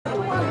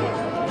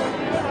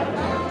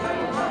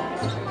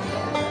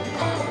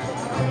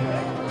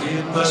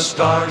the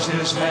stars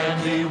his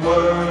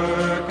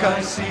handiwork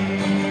I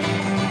see.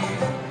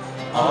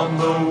 On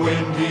the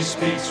wind he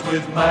speaks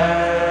with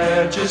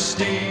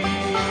majesty.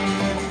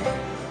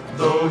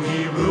 Though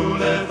he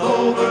ruleth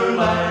over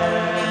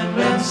land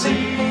and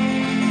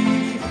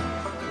sea,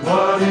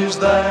 what is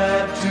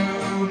that to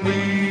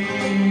me?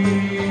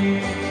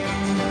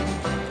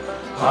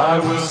 I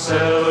will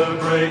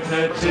celebrate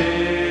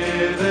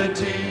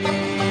nativity,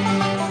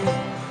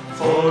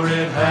 for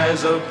it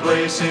has a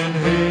place in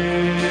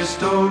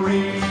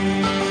history.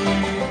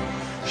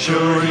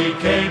 Sure, he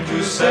came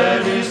to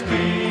set his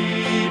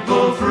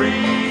people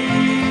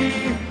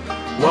free.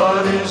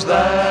 What is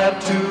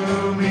that to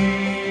me?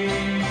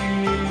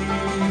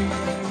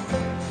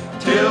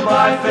 Till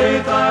by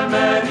faith I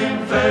met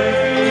him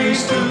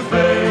face to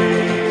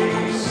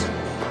face,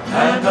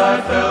 and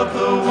I felt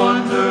the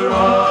wonder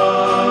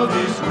of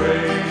his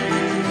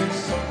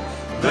grace.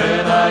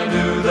 Then I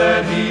knew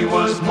that he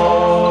was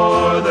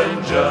more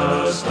than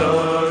just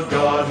a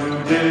God who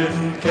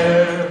didn't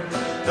care,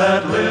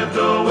 that lived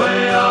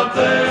away out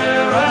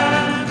there,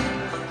 and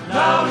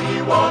now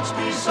he walks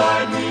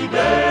beside me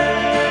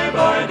day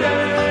by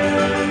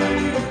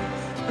day,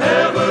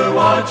 ever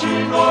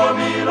watching o'er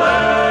me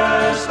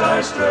lest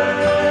I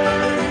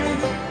stray,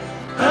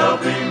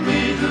 helping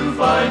me to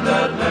find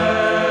that